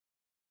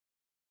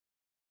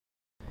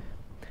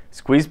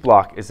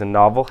SqueezeBlock is a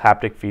novel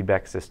haptic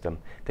feedback system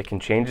that can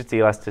change its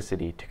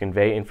elasticity to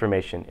convey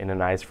information in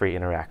an eyes-free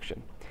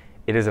interaction.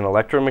 It is an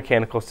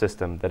electromechanical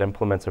system that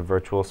implements a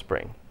virtual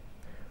spring.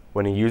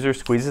 When a user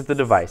squeezes the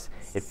device,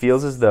 it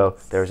feels as though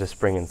there is a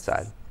spring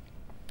inside.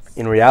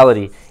 In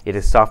reality, it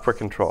is software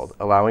controlled,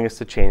 allowing us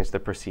to change the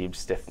perceived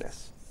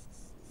stiffness.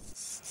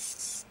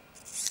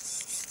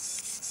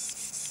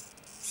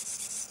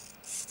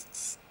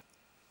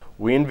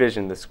 We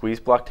envision the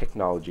SqueezeBlock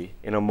technology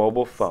in a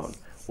mobile phone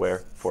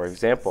where, for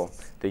example,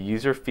 the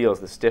user feels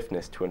the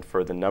stiffness to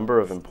infer the number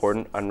of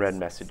important unread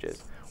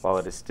messages while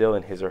it is still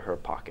in his or her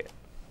pocket.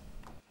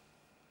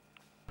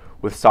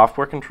 With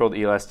software-controlled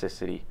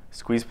elasticity,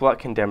 SqueezeBlock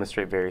can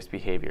demonstrate various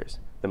behaviors.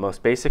 The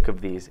most basic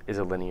of these is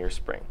a linear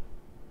spring.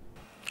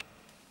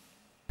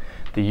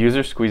 The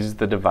user squeezes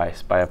the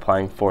device by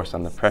applying force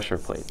on the pressure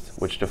plates,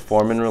 which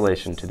deform in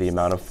relation to the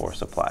amount of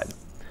force applied.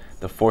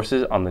 The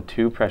forces on the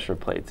two pressure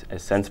plates,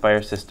 as sensed by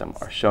our system,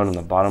 are shown in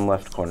the bottom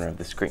left corner of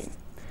the screen.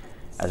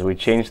 As we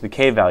change the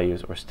K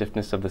values, or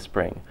stiffness of the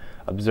spring,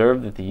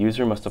 observe that the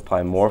user must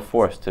apply more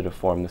force to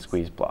deform the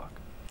SqueezeBlock.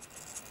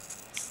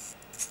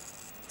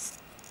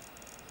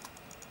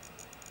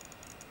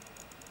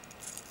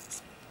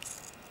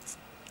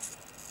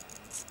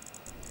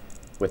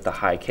 With the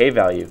high K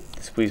value,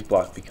 the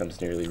SqueezeBlock becomes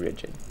nearly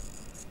rigid.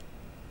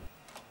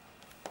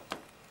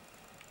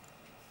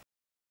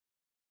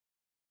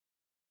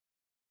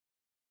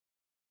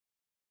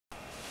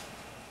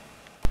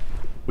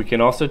 We can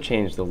also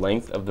change the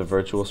length of the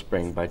virtual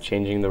spring by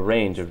changing the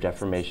range of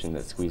deformation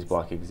that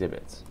SqueezeBlock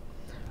exhibits.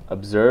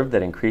 Observe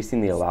that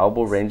increasing the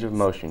allowable range of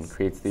motion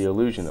creates the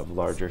illusion of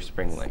larger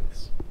spring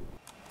lengths.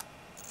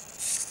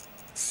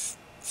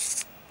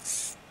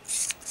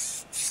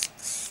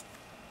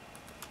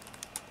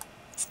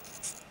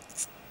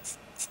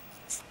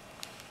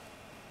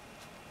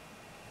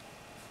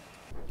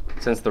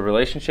 Since the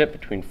relationship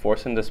between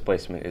force and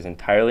displacement is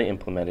entirely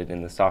implemented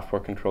in the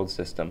software-controlled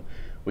system,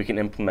 we can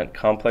implement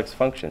complex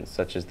functions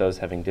such as those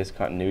having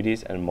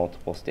discontinuities and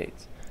multiple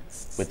states.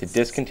 With the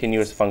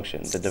discontinuous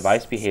function, the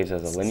device behaves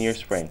as a linear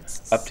spring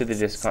up to the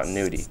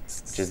discontinuity,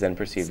 which is then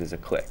perceived as a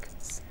click.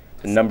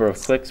 The number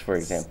of clicks, for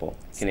example,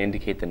 can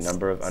indicate the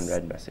number of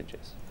unread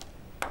messages.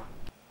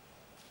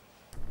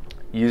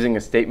 Using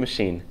a state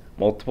machine,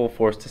 multiple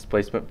force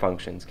displacement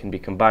functions can be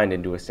combined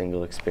into a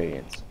single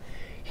experience.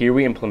 Here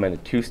we implement a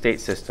two-state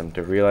system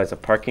to realize a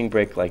parking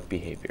brake-like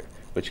behavior,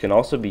 which can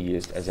also be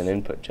used as an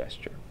input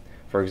gesture.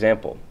 For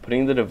example,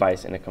 putting the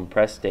device in a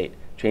compressed state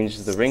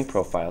changes the ring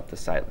profile to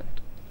silent.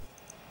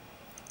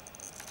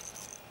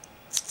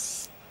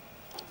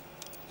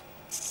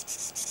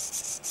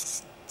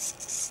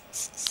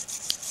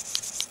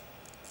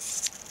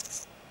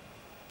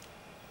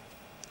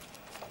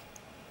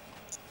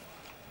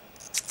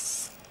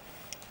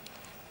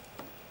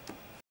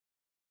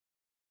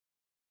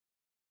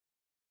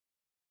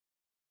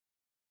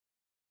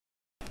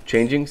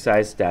 Changing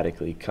size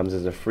statically comes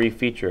as a free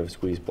feature of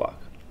SqueezeBlock.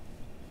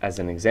 As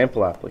an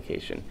example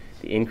application,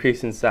 the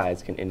increase in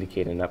size can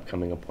indicate an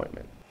upcoming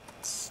appointment.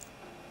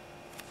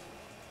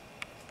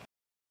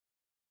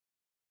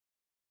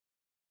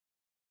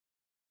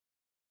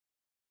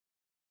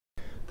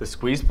 The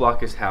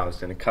SqueezeBlock is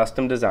housed in a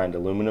custom-designed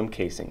aluminum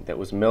casing that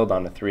was milled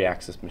on a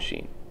 3-axis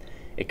machine.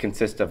 It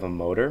consists of a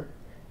motor,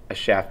 a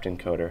shaft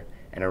encoder,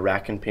 and a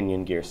rack and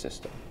pinion gear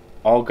system,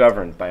 all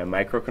governed by a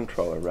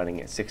microcontroller running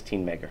at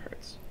 16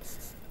 MHz.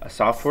 A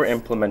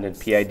software-implemented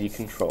PID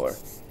controller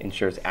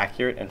ensures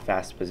accurate and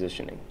fast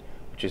positioning,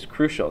 which is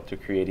crucial to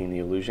creating the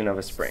illusion of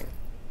a spring.